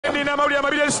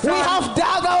have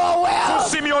dug our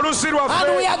wells and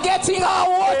we are getting our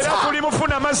water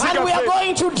and we are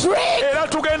going to drink and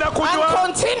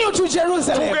continue to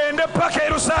Jerusalem.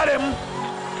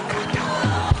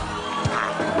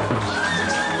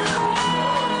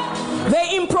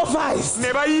 They improvised.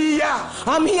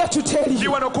 I'm here to tell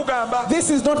you, this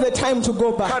is not the time to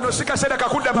go back.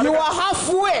 You are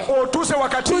halfway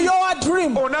to your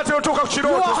dream. You are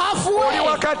halfway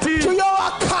to your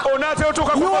car.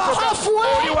 You are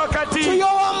halfway to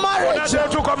your marriage.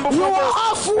 You are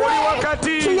halfway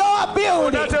to your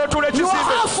building. You are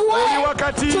halfway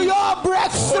to your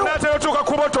breakthrough.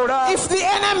 If the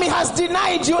enemy has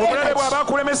denied you energy,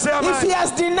 if he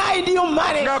has denied you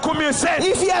money,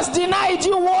 if he has denied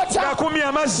you water,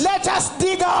 let us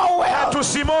dig our well. Let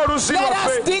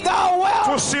us dig our well.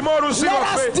 Let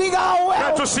us dig our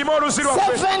well.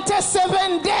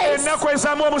 77 days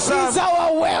is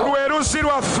our well.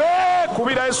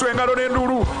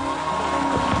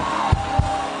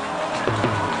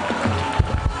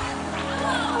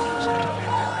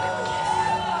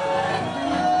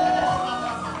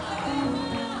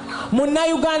 Munna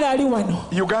Uganda ali wano.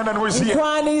 Ugandan who is here.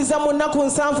 I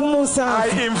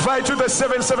invite you the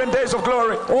 7 days of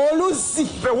glory.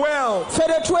 The well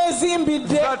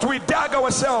that we dug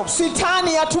ourselves.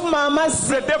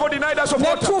 The devil denied us of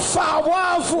water.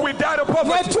 We died of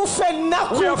poverty.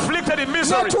 We are afflicted in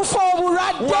misery. We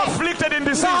are afflicted in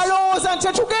disease.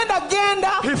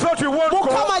 He thought we won't go.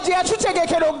 Where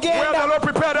the Lord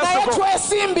prepared us to go.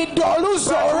 But we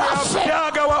have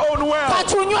dug our own well.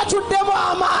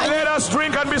 Let us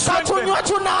drink and be strengthened.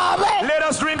 Let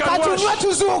us drink and wash.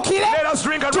 Let us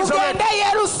drink and resurrect.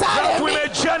 That we may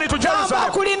journey to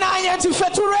Jerusalem.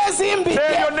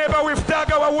 Tell your neighbor we've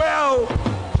dug our well.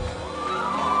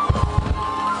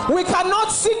 We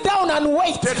cannot sit down and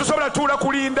wait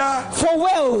for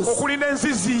wells.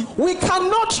 We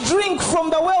cannot drink from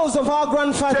the wells of our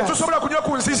grandfathers.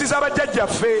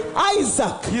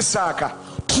 Isaac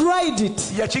tried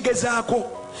it.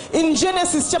 In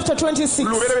Genesis chapter 26,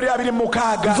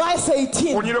 verse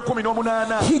 18,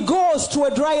 he goes to a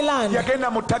dry land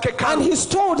and he's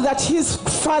told that his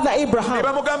father Abraham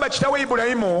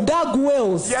dug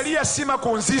wells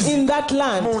in that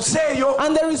land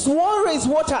and there is always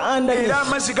water underneath.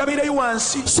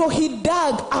 So he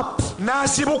dug up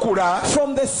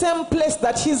from the same place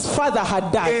that his father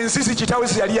had dug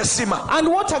and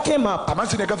water came up. But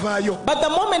the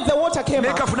moment the water came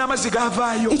up,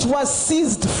 it was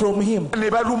seized from him.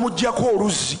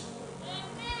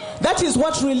 That is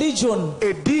what religion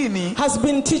has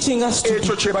been teaching us to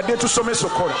do.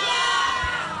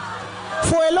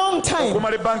 For a long time,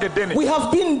 we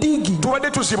have been digging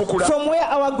from where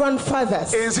our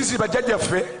grandfathers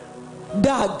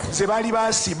dug.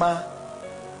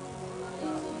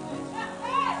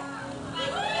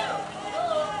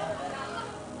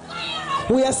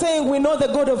 We are saying we know the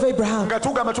God of Abraham.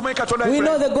 We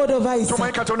know the God of Isaac.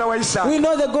 We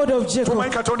know the God of Jacob.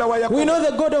 We know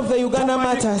the God of the Uganda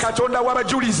matters.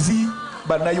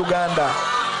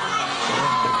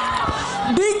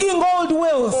 Digging old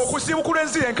wells.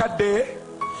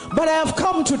 But I have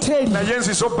come to tell you,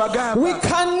 we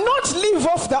cannot live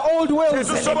off the old wells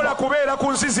anymore,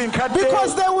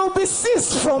 because they will be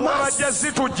seized from us. This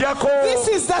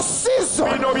is the season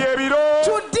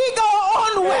to dig our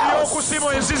own wells,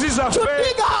 to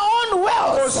dig our own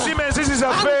wells and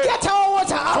get our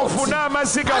water out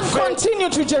and continue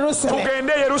to Jerusalem.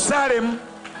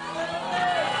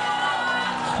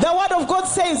 The word of God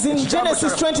says in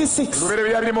Genesis 26,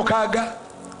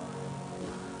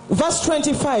 verse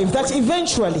 25, that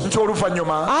eventually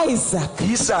Isaac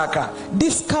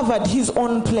discovered his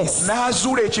own place.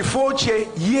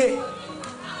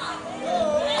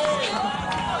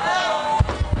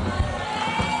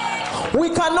 We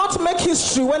cannot make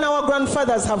history when our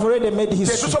grandfathers have already made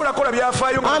history.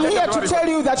 I'm here to tell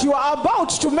you that you are about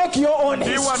to make your own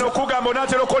history.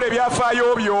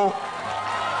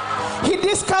 He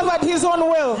discovered his own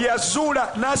well.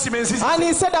 And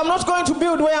he said, I'm not going to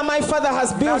build where my father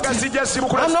has built.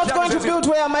 I'm not going to build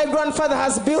where my grandfather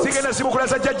has built.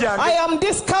 I am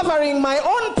discovering my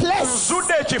own place.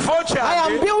 I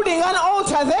am building an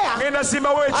altar there. And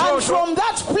from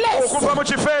that place,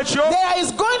 there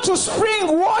is going to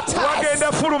spring waters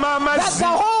that the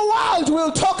whole world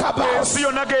will talk about. Say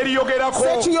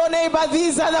to your neighbor,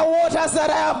 these are the waters that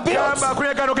I have built.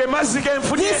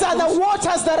 These are the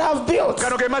waters that I have built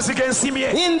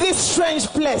in this strange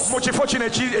place.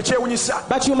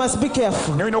 But you must be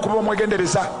careful.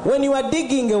 When you are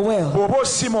digging a well,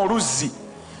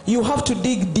 you have to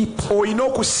dig deep.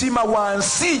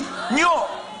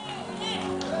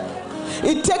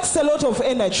 It takes a lot of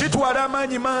energy.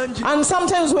 And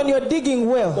sometimes when you're digging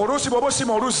well,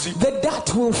 the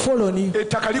dirt will fall on you.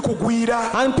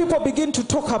 And people begin to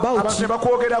talk about you.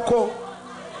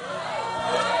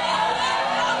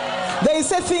 They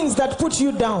say things that put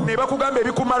you down. Even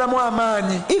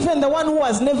the one who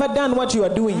has never done what you are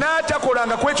doing. They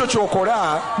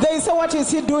say, what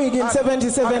is he doing in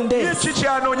 77 days? Even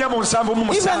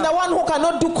the one who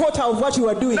cannot do quarter of what you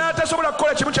are doing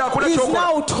is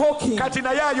now talking.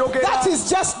 That is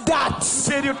just that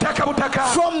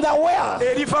from the well.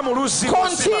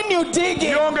 Continue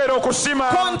digging.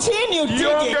 Continue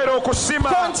digging.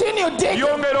 Continue digging.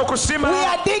 We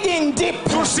are digging deep.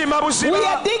 We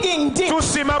are digging deep. We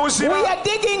are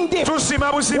digging deep. We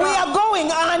are going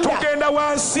under.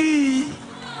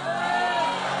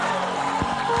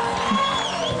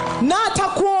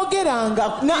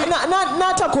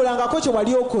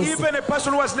 Even a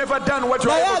person who has never done what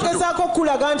you are able to do,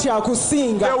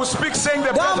 they will speak saying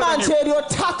they're better than you.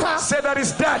 Say that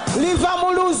is that.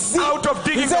 Out of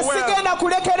digging the well,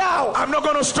 I'm not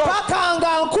going to stop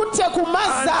until when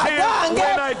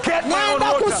I get my own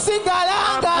water.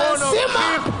 I'm going to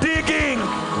keep digging.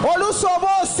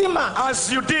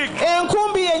 As you dig, the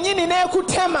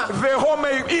hole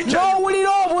may eat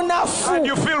and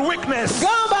you feel weakness.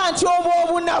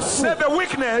 Say the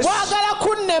weakness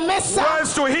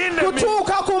wants to hinder me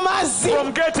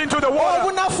from getting to the water.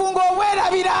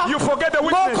 You forget the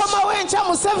weakness.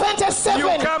 You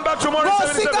come back tomorrow in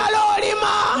 77.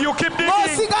 You keep digging.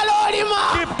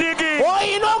 Keep digging. You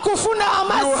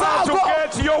have to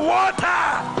get your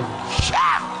water.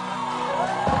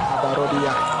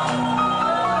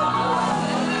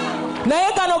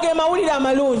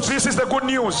 This is the good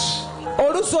news.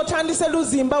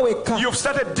 You've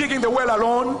started digging the well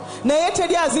alone.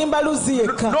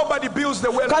 Nobody builds the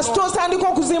well alone.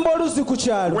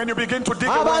 When you begin to dig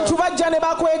the well,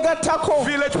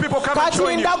 village people come and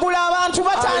join you. I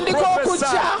prophesy,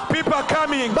 people are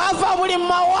coming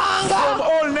from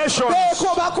all nations. They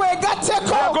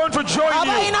are going to join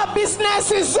you.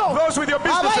 Those with your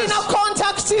businesses,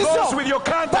 those with your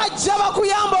contacts, they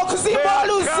are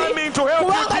coming to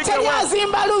help you dig the well.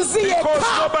 Because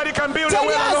nobody can build a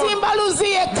well alone.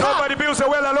 Nobody builds a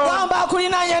well alone.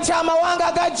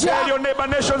 Tell your neighbor,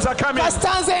 nations are coming. As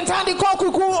long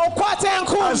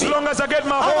as I get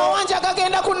my home, nations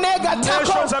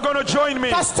are going to join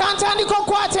me.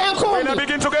 When I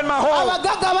begin to get my home,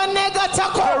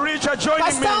 the rich are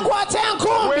joining me.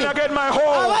 When I get my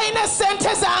home,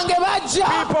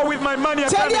 people with my money are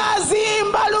coming.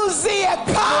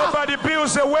 Nobody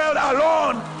builds a well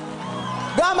alone.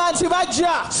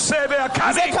 Say they are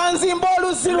coming. Let me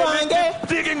keep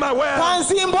digging my well. Let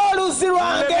me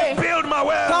build my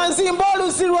well. Let me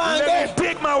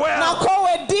dig my well.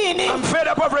 I'm fed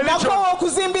up of religion. I'm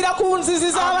fed up of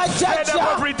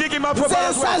redigging my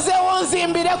father's well. I'm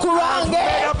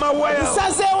fed up my well.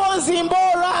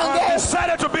 I've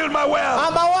decided to build my well.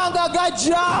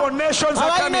 For nations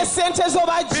are coming.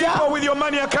 People with your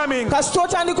money are coming. When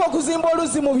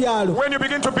you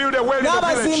begin to build a well in the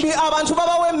village,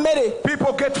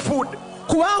 people get food.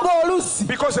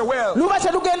 Because a well is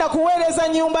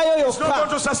not going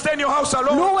to sustain your house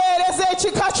alone. It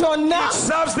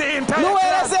serves the entire clan.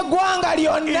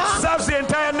 It serves the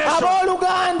entire nation.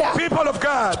 People of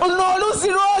God, the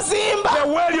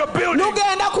well you're building is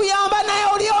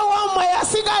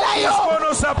going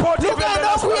to support even the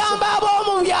last person.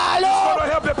 It's going to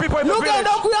help the people in the village.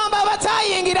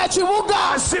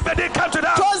 As if they didn't come to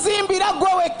that, you're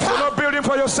not building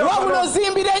for yourself alone.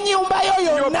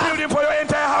 You're building for your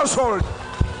entire household.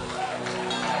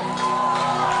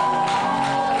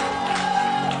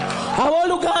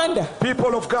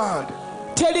 People of God,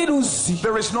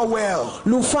 there is no well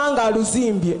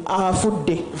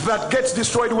that gets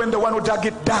destroyed when the one who dug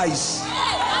it dies.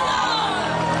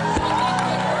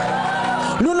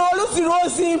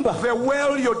 The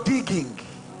well you're digging,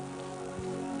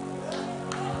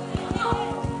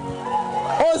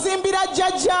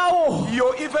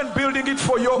 you're even building it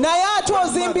for your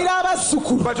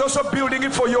grandmother, but also building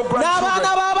it for your grandchildren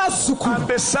and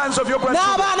the sons of your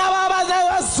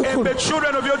grandchildren and the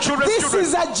children of your children's children. This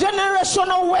is a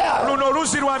generational well.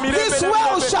 This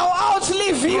well shall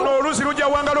outlive you.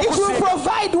 It will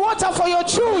provide water for your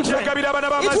children.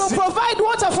 It will provide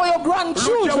water for your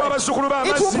grandchildren.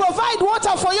 It will provide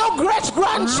water for your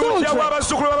great-grandchildren.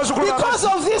 Because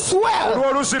of this well,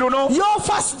 your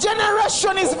first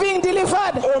generation is being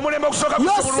delivered.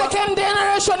 Your second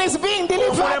generation is being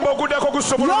delivered.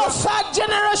 Your third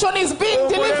generation is being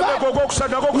delivered.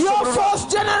 Your fourth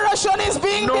generation is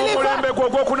being delivered.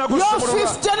 Your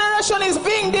fifth generation is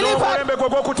being delivered.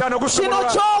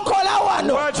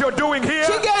 What you're doing here is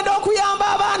going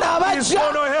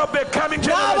to help the coming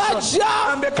generation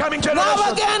and the coming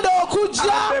generation and the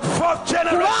fourth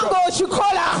generation,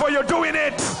 for you're doing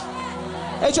it.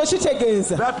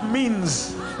 That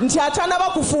means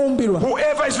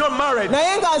whoever is not married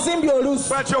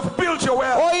but you've built your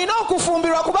wealth, you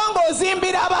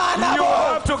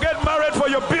have to get married for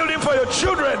your building for your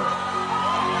children.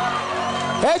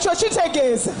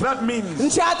 That means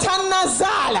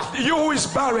you who is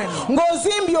barren,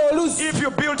 if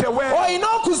you build a well, you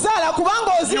have to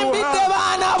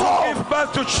give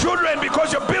birth to children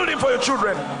because you're building for your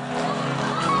children.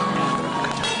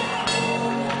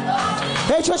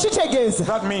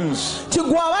 That means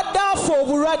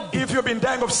if you've been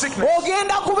dying of sickness, you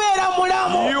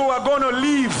are going to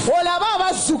live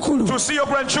to see your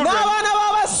grandchildren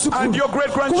and your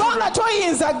great-grandchildren,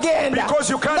 because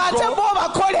you can't go,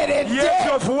 yet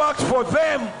you have worked for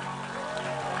them.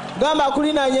 Tell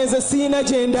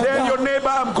your neighbor,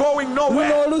 I'm going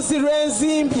nowhere.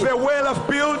 The well I've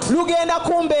built is going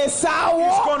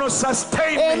to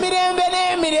sustain me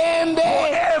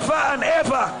forever and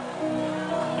ever.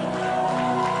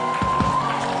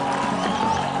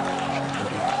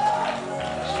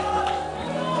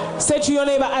 Say to your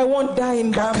neighbor, I won't die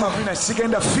in Baka.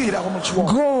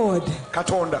 God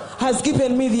has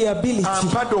given me the ability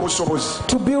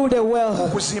to build a well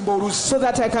so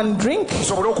that I can drink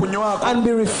and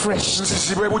be refreshed,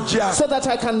 so that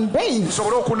I can bathe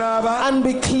and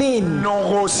be clean,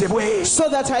 so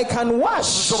that I can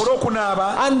wash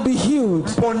and be healed.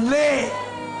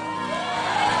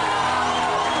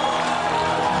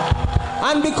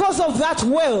 And because of that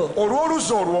well,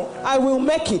 I will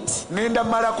make it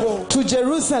to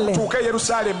Jerusalem,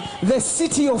 the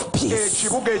city of peace.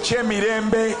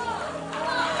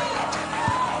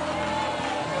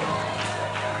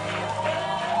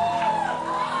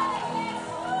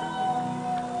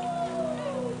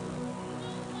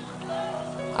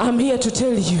 I'm here to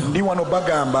tell you,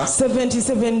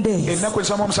 77 days is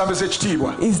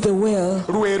the well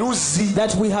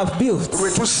that we have built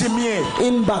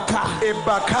in Baka.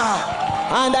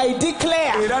 And I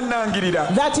declare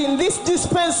that in this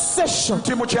dispensation,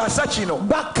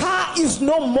 Baka is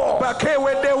no more.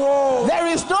 There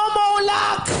is no more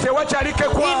lack in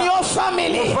your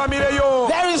family.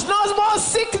 There is no more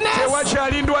sickness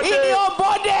in your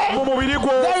body.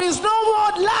 There is no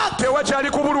more lack in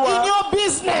your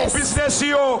business.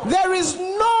 There is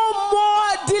no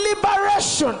more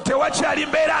deliberation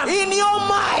in your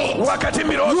mind. You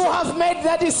have made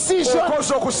the decision.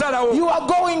 You are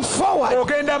going forward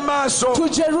to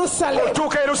Jerusalem,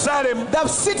 the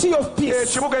city of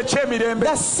peace,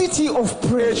 the city of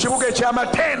praise.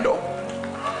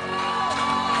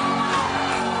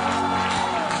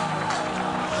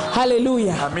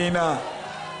 Hallelujah. Amina.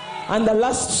 And the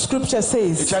last scripture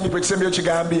says,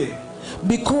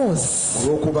 because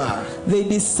they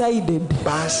decided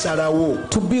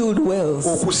to build wells.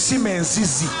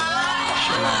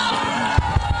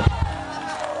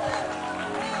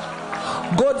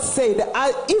 God said,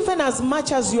 even as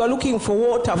much as you are looking for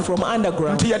water from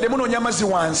underground, there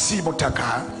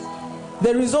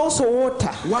is also water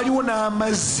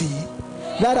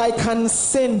that I can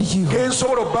send you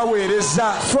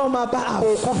from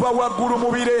above.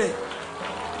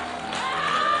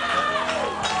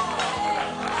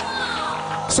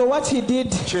 So what he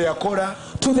did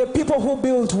to the people who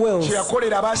built wells,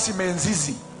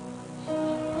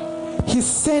 he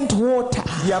sent water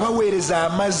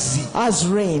as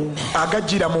rain,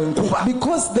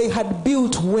 because they had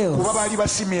built wells.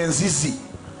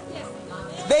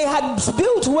 They had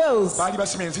built wells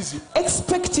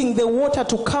expecting the water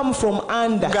to come from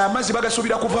under, and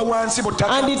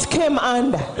it came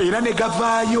under.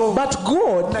 But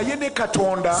God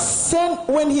sent,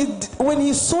 when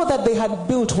he saw that they had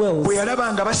built wells,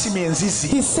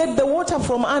 he said the water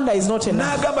from under is not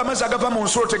enough.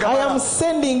 I am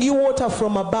sending you water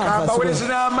from above as well.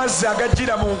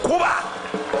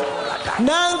 I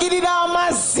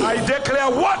declare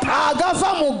water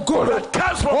that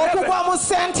comes from heaven,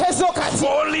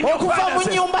 fall in your finances,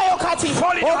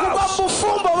 fall in your house,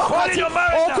 fall in your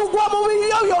marriage, to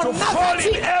fall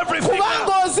in everything now.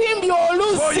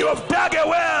 For you have dug a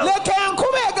well. Let the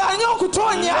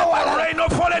rain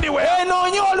not fall anywhere.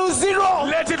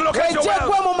 Let it locate your well.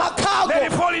 Let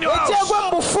it fall in your house. Let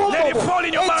it fall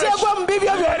in your marriage. Let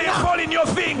it fall in your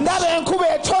things.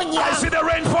 I see the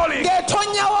rain falling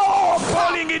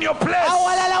in your place.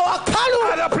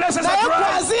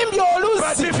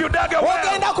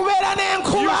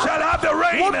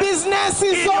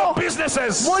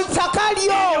 businesses, mu ttaka lyo, in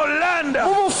your land,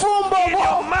 mu bufumbo in bwo,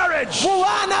 your marriage, mu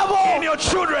baana bo. in your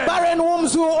children. Barren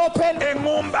wombs will open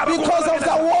because of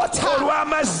the water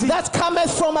that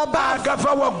cometh from above.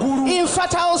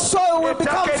 Infertile soil will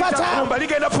become fertile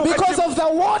because of the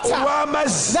water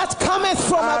that cometh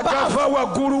from above.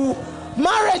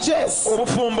 Marriages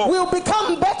will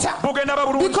become better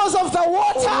because of the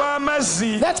water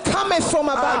that cometh from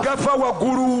above.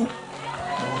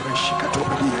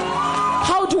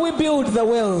 How do we build the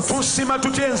wells?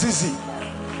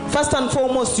 First and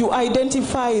foremost, you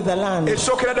identify the land.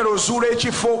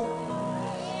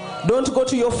 Don't go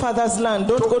to your father's land.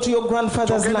 Don't go to your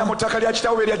grandfather's land.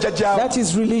 That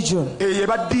is religion.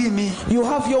 You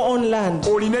have your own land.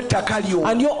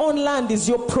 And your own land is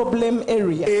your problem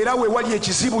area.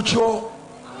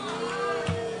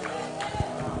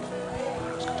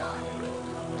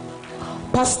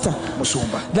 Pastor,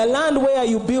 the land where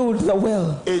you build the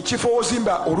well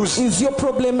is your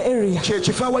problem area.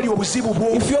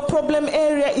 If your problem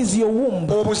area is your womb,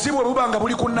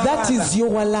 that is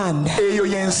your land.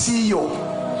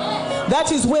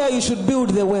 That is where you should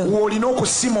build the well.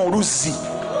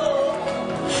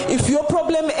 If your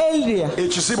problem area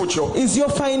is your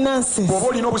finances,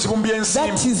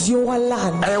 that is your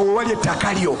land.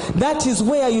 That is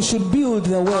where you should build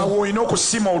the well.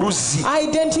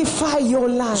 Identify your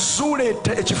land.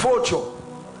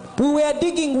 We were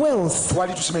digging wells,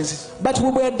 but we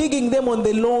were digging them on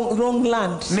the wrong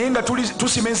land.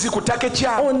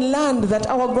 On land that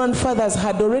our grandfathers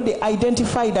had already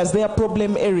identified as their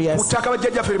problem areas. And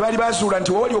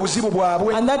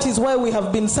that is why we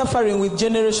have been suffering with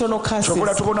generational curses.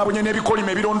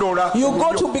 You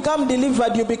go to become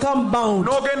delivered, you become bound.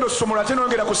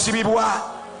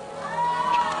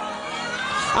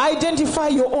 Identify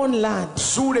your own land.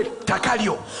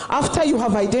 After you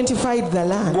have identified the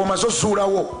land,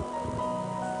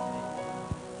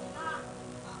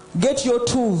 get your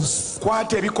tools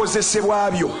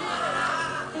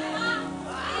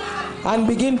and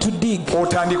begin to dig.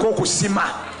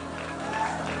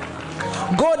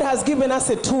 God has given us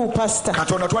a tool, Pastor.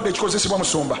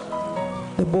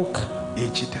 The book.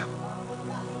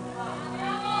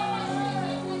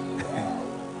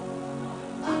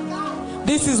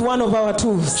 This is one of our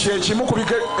tools.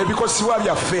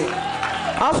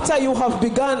 After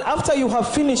you have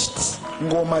finished,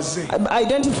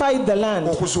 identified the land,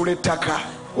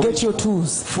 get your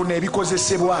tools.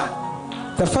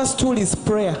 The first tool is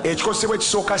prayer.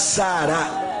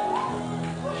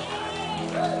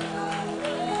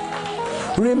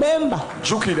 Remember,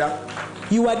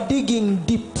 you are digging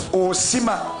deep.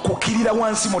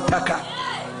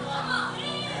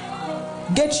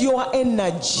 Get your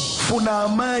energy.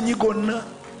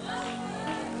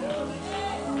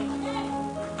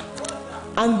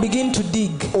 And begin to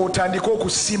dig.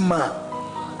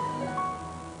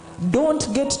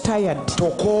 Don't get tired.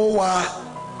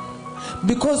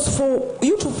 Because for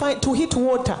you to hit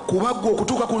water,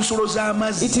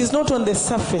 it is not on the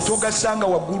surface of the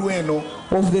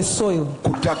soil.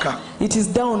 It is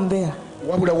down there.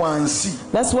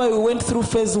 That's why we went through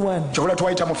phase 1. We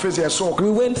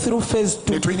went through phase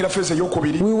 2.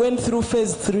 We went through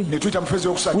phase 3. We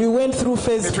went through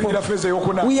phase 4.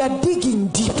 We are digging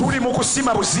deep.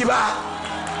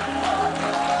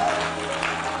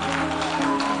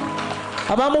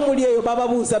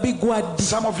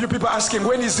 Some of you people asking,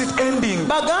 when is it ending?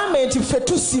 Tell them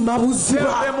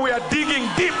we are digging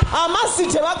deep.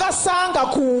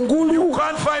 You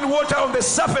can't find water on the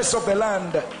surface of the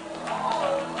land.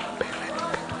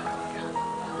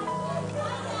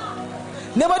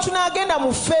 Even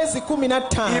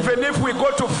if we go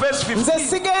to phase 15,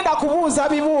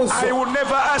 I will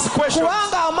never ask questions.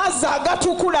 Because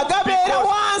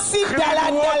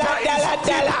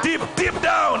deep, deep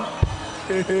down.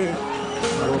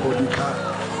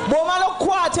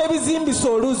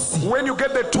 When you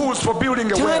get the tools for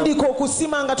building a well,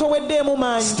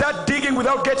 start digging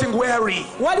without getting weary.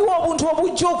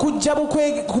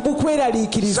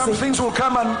 Some things will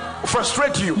come and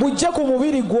frustrate you.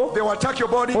 They will attack your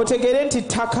body,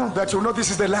 that you know this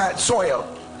is the land, soil.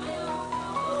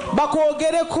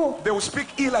 They will speak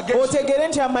ill against you.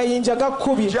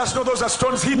 Just know those are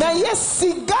stones hidden. But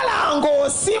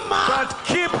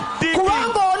keep digging.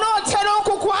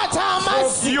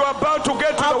 So you are about to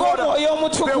get to the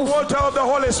water of the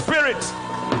Holy Spirit.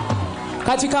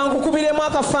 Let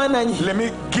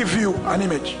me give you an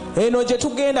image.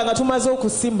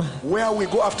 Where we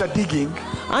go after digging,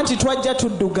 anti twajja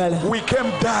tuddugala. We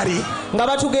came dirty. Nga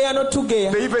batugeya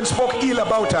n'otugeya. They even spoke ill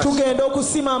about us. Tugenda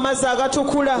okusima amazzi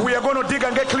agatukula. We are going to dig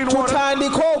and get clean water.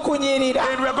 Tutandike okunyirira.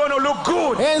 And we are going to look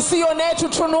good. Ensi yonna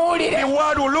etutunuulire. The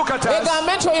world will look at us.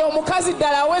 Egambe nti oyo omukazi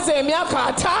ddala aweza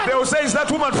emyaka 5. They will say, is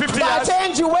that woman 50 years? Ate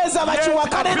njiweza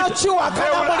bakiwakane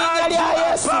n'okiwakana mu linnya lya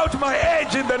Yesu. About my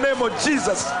age in the name of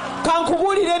Jesus.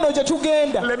 Kankubuulire eno gye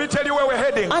tugenda. Let me tell you where we're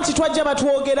heading. Anti twajja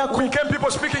batwogerako. We came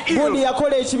people speaking ill. Gundi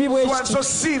yakola ekibi bwe kiti.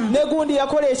 Ne gundi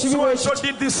yakola ekibi bwe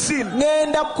kiti.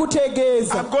 Ngenda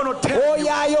kukutegeeza. I'm going to tell you.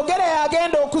 Oyo ayogera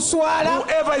yagenda okuswala.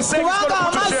 Whoever is saying is going to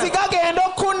put you amazzi gagenda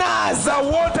okukunaaza. The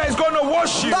water is going to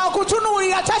wash you.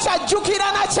 Ng'akutunuulira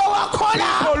takyajjukira na kye wakola.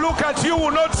 People look at you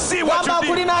will not see what you did.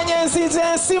 Kulinaanye nze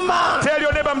nsima. Tell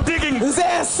your neighbor, I'm digging. Nze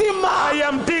nsima. I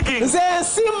am digging. Nze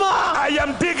nsima. I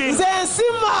am digging. Nze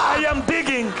nsima. I am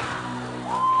digging.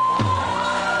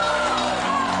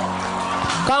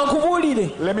 Kankubuulire.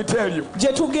 Let me tell you.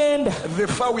 Gye tugenda. The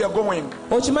far we are going.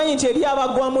 Okimanyi nti eri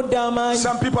abagwamu dda amaanyi.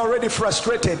 Some people are already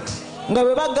frustrated. Nga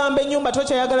bwe bagamba ennyumba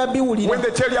tokyayagala biwulira. When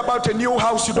they tell you about a new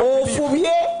house you don't believe.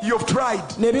 You've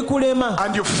tried. Ne bikulema.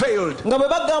 And you failed. Nga bwe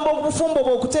bagamba obufumbo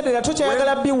bw'okuterera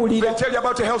tokyayagala biwulira. They tell you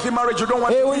about a healthy marriage you don't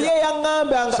want to hear. Ye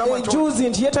yaŋŋamba nga ejuzi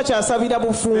nti ye takyasabira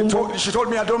bufumbo. She told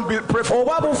me I don't pray for.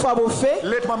 Oba bufa bufe.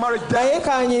 Let my marriage die. Naye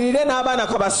kaanyirire n'abaana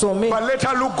kabasome. But let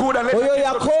her look good and let her. Oyo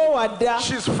yakoowa dda.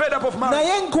 She's fed up of marriage.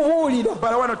 Naye nkubuulira.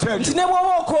 But I want to tell you. Nti ne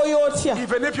bw'oba okooya otya.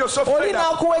 Even if you're so fed up. Oli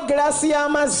n'akuwa eglaasi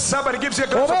y'amazzi. Somebody gives you a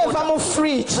glass of water. Oba eva mu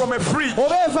fridge. From a fridge.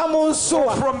 Oba eva mu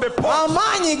nsuwa. From the pot.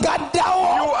 Amaanyi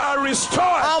gaddawo. You are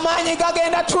restored. Amaanyi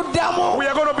gagenda tuddamu. We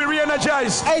are going to be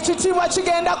re-energized. Ekitiibwa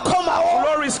kigenda komawo.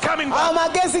 Glory is coming back.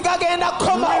 Amagezi gagenda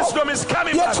komawo. Wisdom is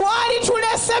coming back. Bye twali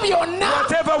tulese byonna.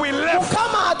 Whatever we left.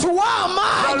 Mukama atuwa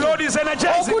amaanyi. The Lord is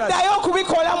energizing us. Okuddayo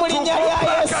okubikola mu linnya lya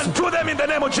Yesu. And do them in the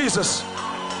name of Jesus.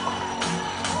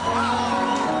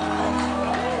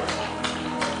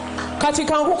 Kati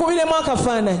kankukubiremu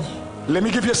akafaananyi. Let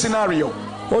me give you a scenario.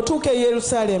 Otuuka e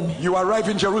Yerusalemu. You arrive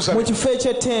in Jerusalem. Mu kifo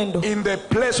eky'ettendo. In the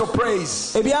place of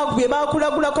praise. Bye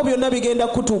baakulagulako byonna bigenda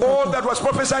kutuuka. All that was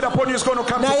prophesied upon you is going to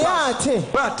come to pass.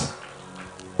 But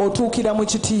otuukira mu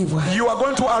kitiibwa. You are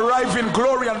going to arrive in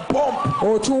glory and pomp.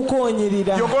 Otuuka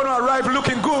onyirira. You're going to arrive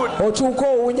looking good. Otuuka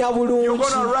owunya bulungi. You're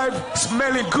going to arrive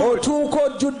smelling good.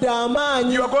 Otuuka ojjudde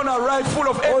amaanyi. You're going to arrive full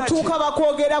of energy. Otuuka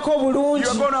bakwogerako bulungi.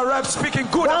 You're going to arrive speaking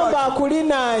good about Gamba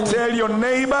akulinaanye. Tell your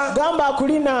neighbor. Gamba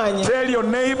akulinaanye. Tell your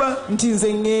neighbor. Nti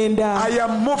nze ngenda. I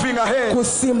am moving ahead.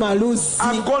 Kusima luzzi.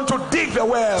 I'm going to dig the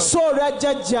well. So olwa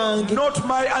jjajjange. Not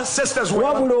my ancestors'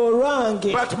 well. Wabula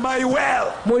olwange. But my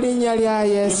well. Mu linnya lya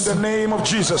Yesu. In the name of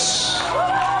Jesus.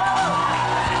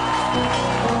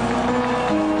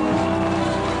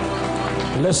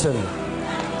 Listen,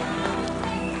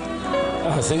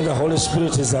 I think the Holy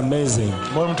Spirit is amazing.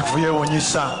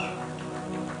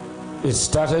 It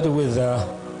started with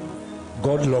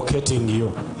God locating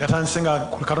you to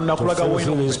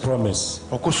fulfill His promise.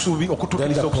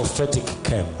 Then the prophetic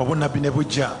came.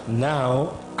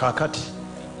 Now,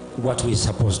 what we're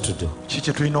supposed to do?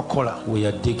 We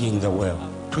are digging the well.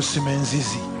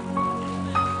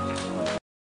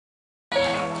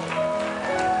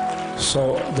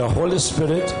 So the Holy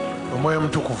Spirit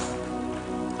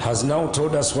has now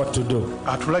told us what to do.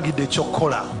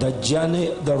 The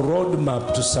journey, the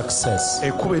roadmap to success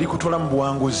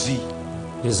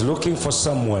is looking for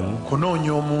someone who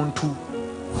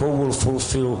will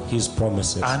fulfill his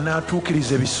promises.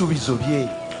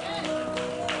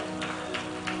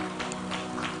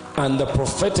 And the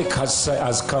prophetic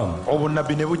has come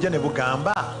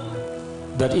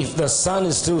that if the sun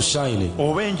is still shining,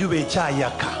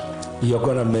 you're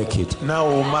going to make it.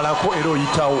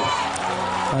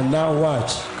 And now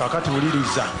watch.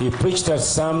 He preached at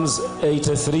Psalms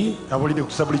 83.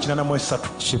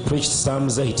 She preached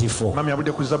Psalms 84.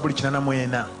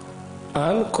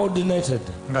 Uncoordinated.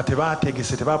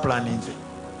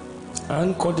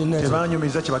 Uncoordinated.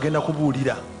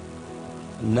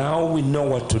 Now we know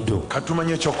what to do.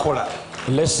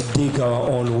 Let's dig our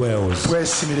own wells.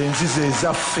 Let's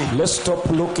stop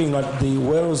looking at the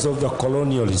wells of the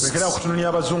colonialists,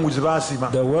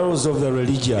 the wells of the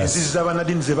religious.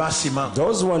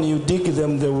 Those when you dig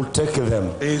them, they will take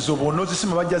them.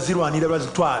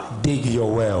 Dig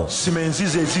your well.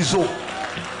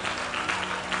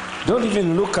 Don't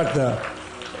even look at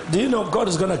Do you know God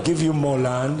is going to give you more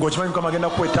land? Even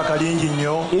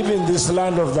this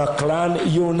land of the clan,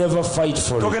 you will never fight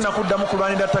for it. Oh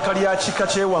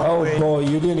boy,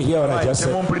 you didn't hear what I just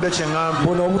said.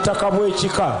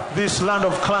 This land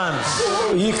of clans,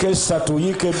 3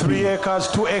 acres,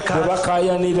 2 acres.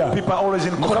 People are always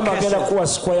in court cases. God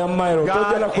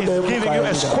is giving you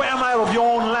a square mile of your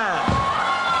own land.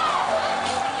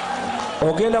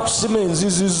 You're going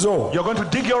to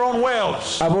dig your own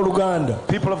wells.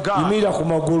 People of God,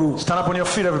 stand up on your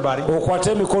feet, everybody. Do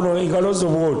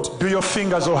your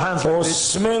fingers or hands like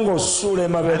this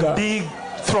and dig,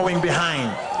 throwing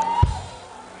behind.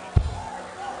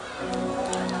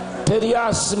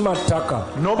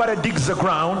 Nobody digs the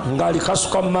ground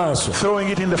throwing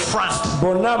it in the front.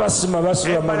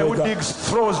 Everybody who digs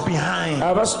throws behind.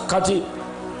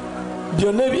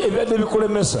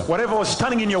 Whatever was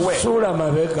standing in your way, throw them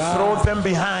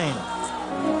behind.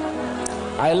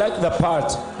 I like the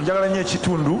part of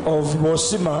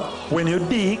Bosima when you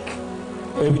dig,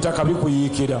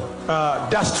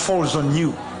 dust falls on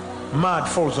you, mud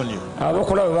falls on you.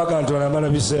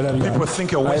 People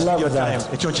think you're wasting your time.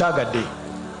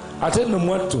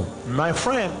 My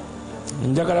friend,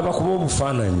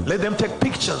 let them take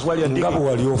pictures while you're digging,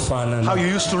 how you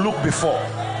used to look before.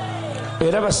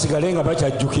 Let them still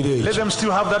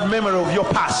have that memory of your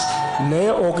past.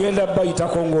 You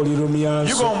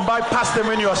go and bypass them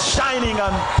when you are shining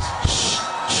and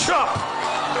sharp.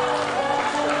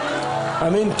 I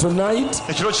mean, tonight,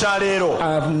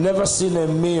 I've never seen a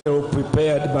meal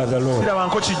prepared by the Lord.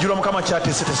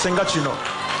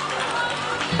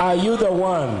 Are you the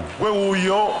one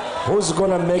who's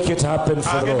going to make it happen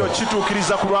for the Lord?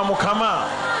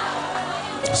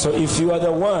 So if you are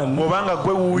the one,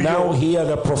 now hear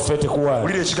the prophetic word.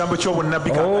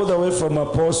 All the way from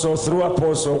apostle through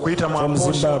apostle from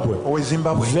Zimbabwe.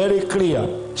 Very clear.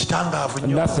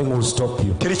 Nothing will stop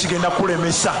you.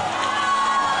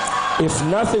 If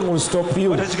nothing will stop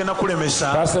you,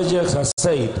 Pastor Jessica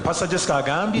said,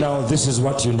 now this is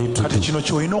what you need to do.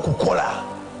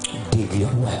 Dig your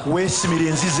well.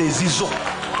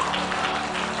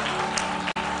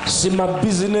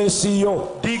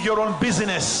 Dig your own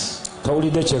business.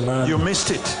 You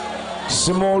missed it.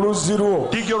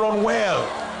 Dig your own well.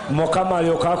 Then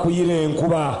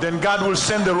God will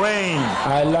send the rain.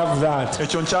 I love that.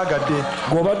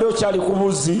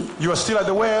 You are still at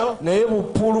the well,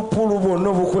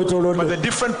 but the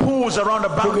different pools around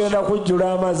about you are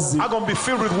going to be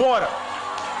filled with water.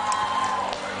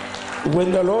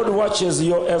 When the Lord watches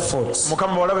your efforts, He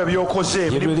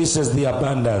releases the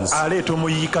abundance.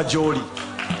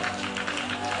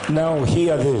 Now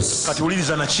hear this.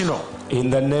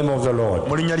 In the name of the Lord.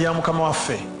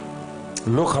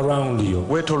 Look around you.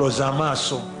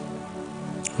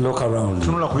 Look around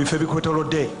you.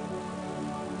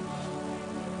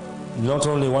 Not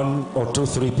only 1 or 2,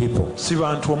 3 people.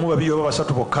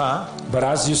 But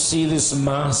as you see this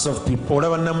mass of people,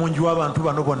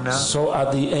 so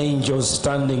are the angels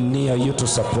standing near you to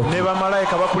support you.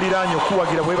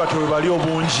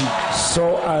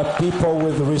 So are people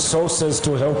with resources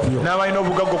to help you. The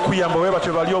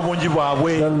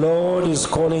Lord is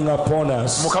calling upon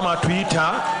us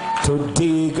to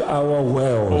dig our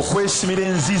wells.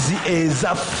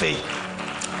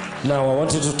 Now I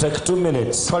want you to take 2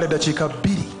 minutes and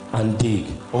dig.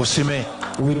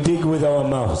 We dig with our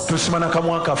mouth.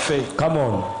 Come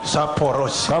on.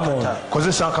 Come on.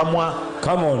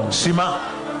 Come on.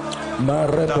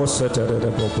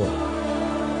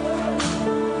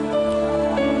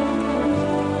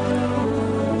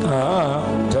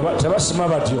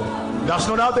 That's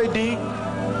not how they dig.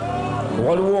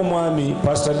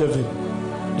 Pastor David,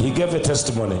 he gave a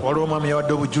testimony.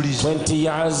 20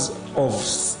 years of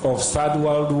Third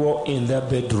World War in their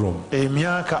bedroom.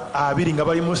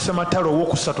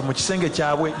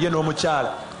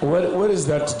 Where is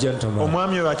that gentleman?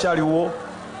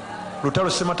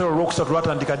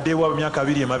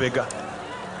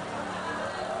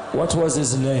 What was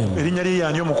his name?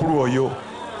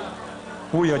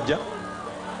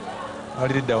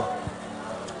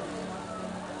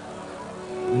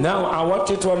 Now I want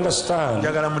you to understand.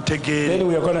 Then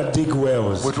we are going to dig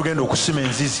wells.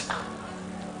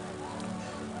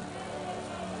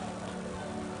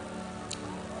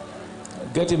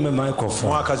 Get him a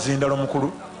microphone.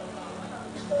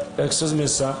 Excuse me,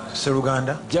 sir.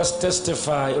 Just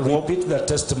testify, repeat the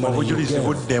testimony you gave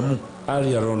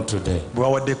earlier on today.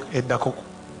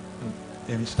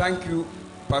 Thank you,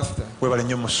 Pastor.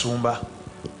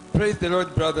 Praise the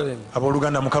Lord, brethren.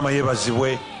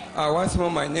 Once more,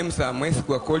 my name is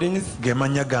Mwesigwa Collins.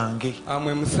 I'm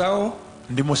a Musao.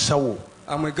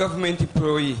 I'm a government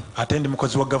employee. Ate ndi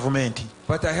mukozi wa gavumenti.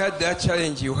 But I had that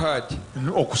challenge you had.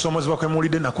 Okusomozebwa kwe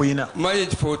mulidde nakuyina.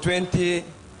 Married for 25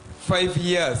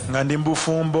 years. Nga ndi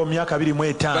mbufumbo myaka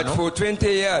 25. But for 20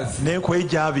 years. Ne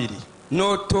kweja abiri.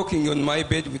 No talking on my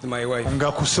bed with my wife.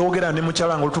 Nga kusogera ne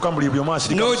mukyala nga olutuka muli byo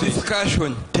mwasi. No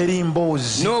discussion. Teri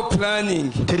mboozi. No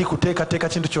planning. Teri kuteekateeka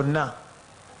kintu kyonna.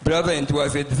 Brother, it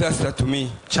was a disaster to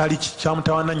me. Kyali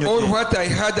kyamutawaana nnyo. All what I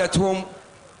had at home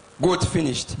got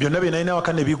finished. Byonna bye nalina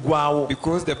waka ne biggwaawo.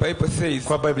 Because the Bible says,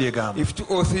 kwa Bible egamba, if 2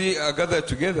 or 3 are gathered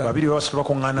together, babiri basobola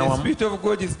kuŋŋaana wamu, the Spirit of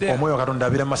God is there. Omwoyo wa Katonda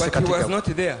abeera mu masekkati But he was not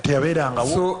there. Teyabeerangawo.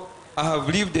 So I have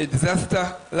lived a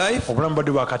disaster life. Obulamu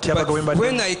bwadde bwakatyabaga bwe mbadde.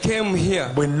 When I came here,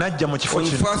 bwe najja mu kifo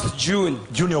kino, on 1st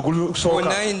June, ogusooka, for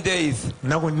 9 days,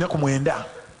 nnaku 9,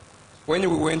 when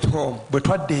we went home, bwe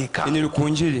twadda eka in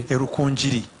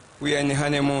Rukunjiri, we are in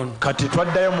honeymoon. Kati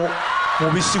twaddayo mu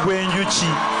mubisi gw'enjuki.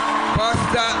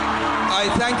 Pastor, I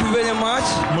thank you very much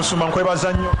Musuma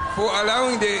nkwebaza nnyo for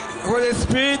allowing the Holy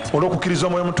Spirit olw'okukkiriza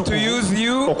Omwoyo to Mutukuvu use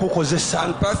you okukozesa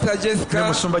and Pastor Jessica ne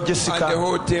Musumba Jessica and the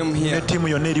whole team ne here. ttiimu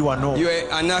yonna eri wano. You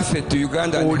are an asset to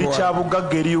Uganda and oli the world.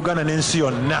 kyabugagga eri Uganda n'ensi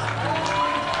yonna.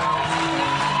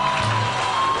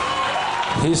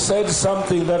 He said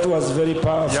something that was very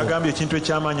powerful. Yagambye ekintu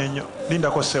eky'amaanyi ennyo.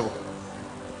 Lindako ssebo.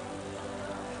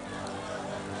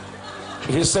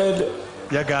 He said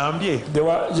yagambye they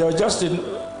were just in.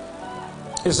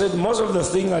 He said most of the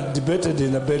things are debated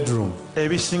in a bedroom.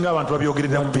 Ebisinga abantu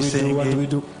babyogerera mu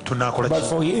bisenge. Tunaakola But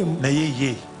for him, naye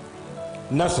ye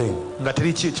nothing. Nga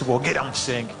teri kibogera mu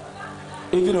kisenge.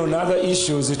 Even on other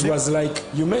issues, it was like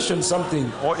you mentioned something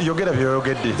yogera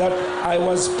byoyogedde that I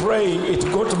was praying, it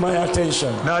got my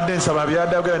attention. Nadde nsaba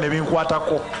byadagera ne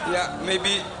binkwatako. Yeah,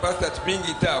 maybe Pastor to bring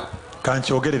it up.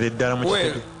 Kankyogerere ddala mu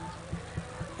Well, kisenge.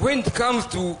 when it comes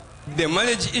to the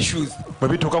marriage issues, bwe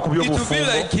bituuka ku it will be by'obufumbo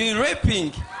like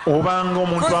raping. obanga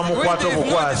omuntu Because when amukwata there is no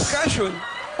obukwasi discussion,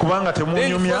 kubanga then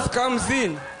temunyumya force comes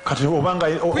in, kati obanga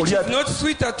which is not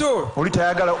sweet at all. oli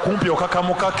tayagala kumpi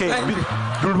okakamukake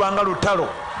lubanga lutalo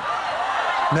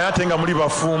naye ate nga muli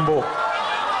bafumbo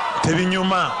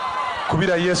tebinyuma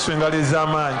kubira Yesu engalo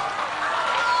ez'amaanyi.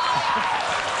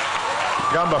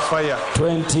 Gamba fire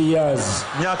 20 years.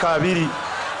 myaka 2.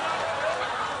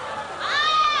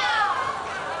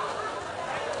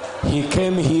 He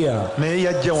came here naye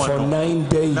yajja for wano 9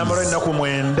 days. namala ennaku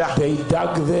 9 They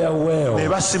dug their well. ne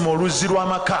basima oluzzi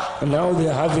lw'amaka. Now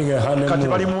they're having a Kati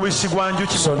bali honeymoon. mu bisi gwa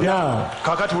njuki. So now,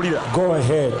 kakati wulira go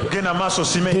ahead. genda maaso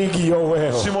sime Dig your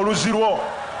well. sima oluzzi lwo.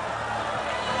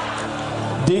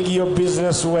 Dig your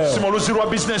business well. Sima oluzzi lwa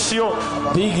bizinesi yo.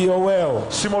 Dig your well.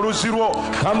 Sima oluzzi lwo.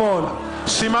 Come on.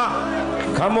 Sima.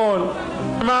 Come on.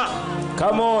 Sima.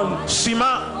 Come on.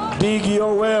 Sima. Dig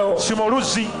your well. Sima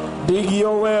oluzzi. Dig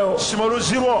your well. Sima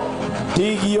oluzzi lwo.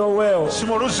 Dig your well.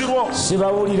 Sima oluzzi lwo.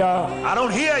 Sibawulira. I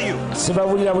don't hear you.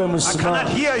 Sibawulira bwe I musima. cannot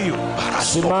hear you.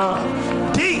 Sima.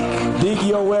 Dig. Dig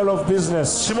your well of business.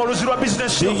 Sima oluzzi lwa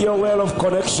bizinesi yo. Dig your well of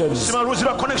connections. Sima oluzzi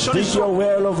lwa connection Dig your zo.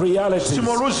 well of realities.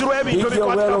 Sima oluzzi lw'ebintu Dig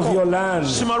your well of your ebikwatako. land.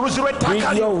 Sima oluzzi lw'ettaka Dig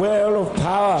lyo. your well of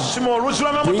power. Sima oluzzi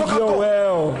Dig your lw'amamotoka go.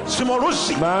 well. Sima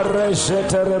oluzzi. Mareshe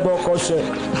terebokoshe.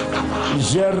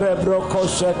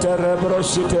 Jerebrokoshe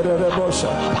terebroshi terebosha.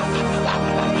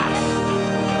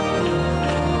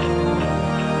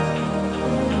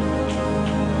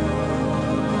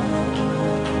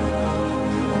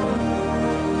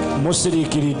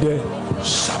 Musirikiridde.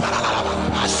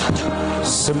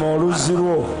 Sima oluzzi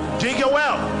lwo. Dig your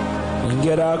well.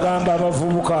 Ngero agamba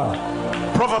abavubuka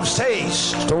Proverbs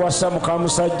says, towasa muka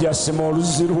musajja, sima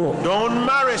oluzzi lwo. don't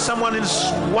marry someone's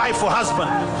wife or husband.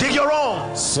 Dig your own.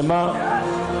 Sima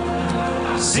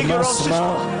Dig your sima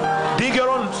own sima. Dig your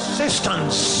own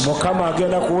cisterns. Mukama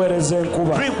agenda kuweereza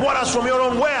enkuba. Drink waters from your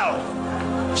own well.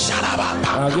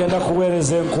 Agenda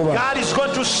kuweereza enkuba. God is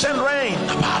going to send rain.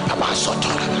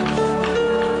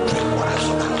 Drink waters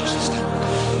from your cistern.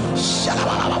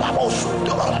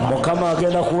 Mukama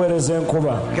agenda kuweereza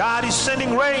enkuba. God is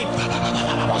sending rain.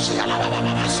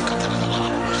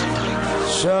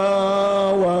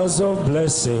 Showers of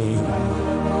blessing.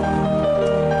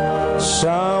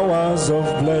 Showers of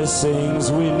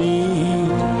blessings we need.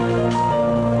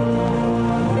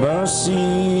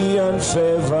 Mercy and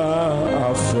favor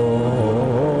are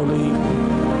falling.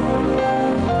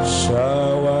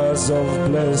 Showers of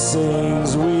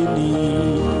blessings we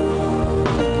need.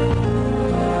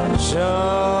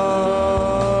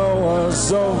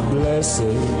 Showers of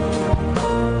blessing.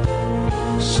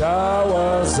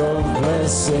 Showers of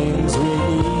blessings we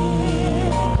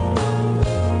need.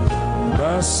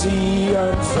 Mercy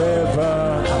and favor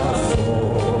are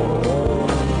falling.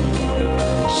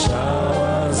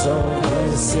 Showers of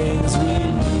blessings we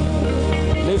need.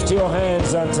 your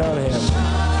hands and tell him.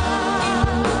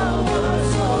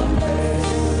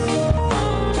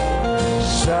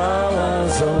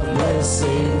 Showers of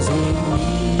blessings we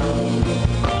need.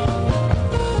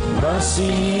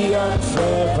 Mercy and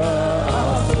favor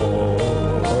are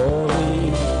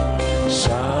falling.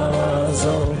 Showers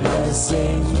of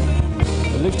blessings.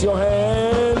 Lift your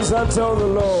hands and tell the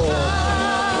Lord.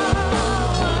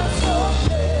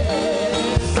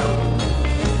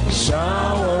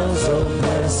 Showers of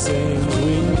blessings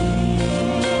we need.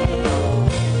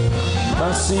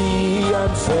 Mercy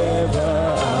and favor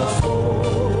are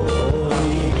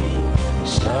falling.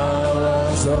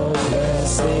 Showers of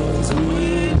blessings we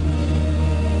need.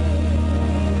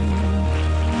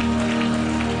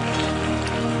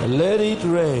 Let it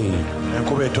rain.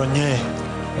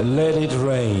 Let it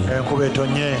rain.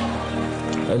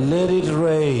 Let it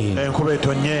rain.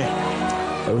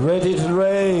 Let it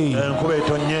rain.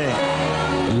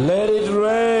 Let it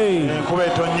rain.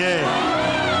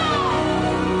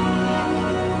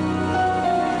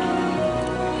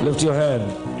 Lift your hand.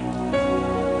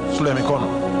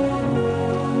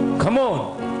 Come on.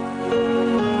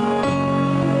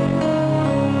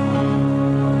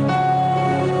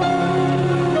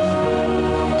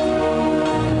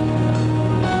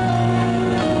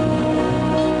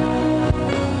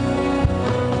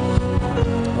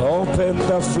 Open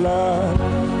the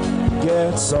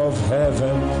floodgates of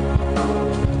heaven.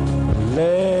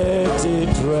 Let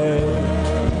it rain.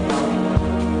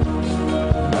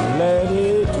 Let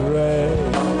it rain.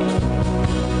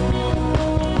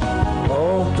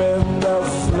 Open the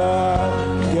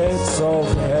floodgates of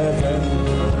heaven.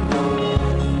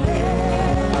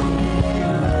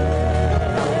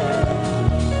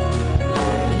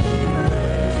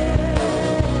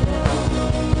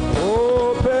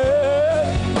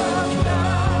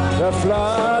 The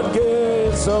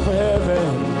floodgates of heaven.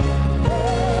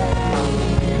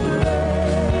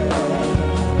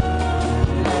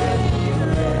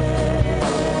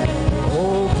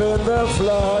 Open the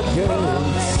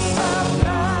floodgates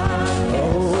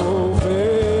of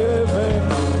heaven.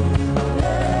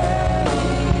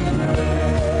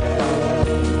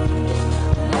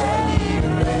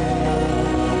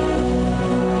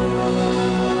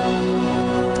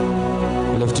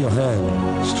 Lift your hand.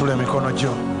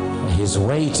 He's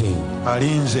waiting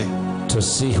to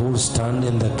see who'll stand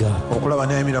in the gap.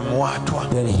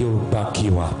 Then he'll back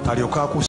you up.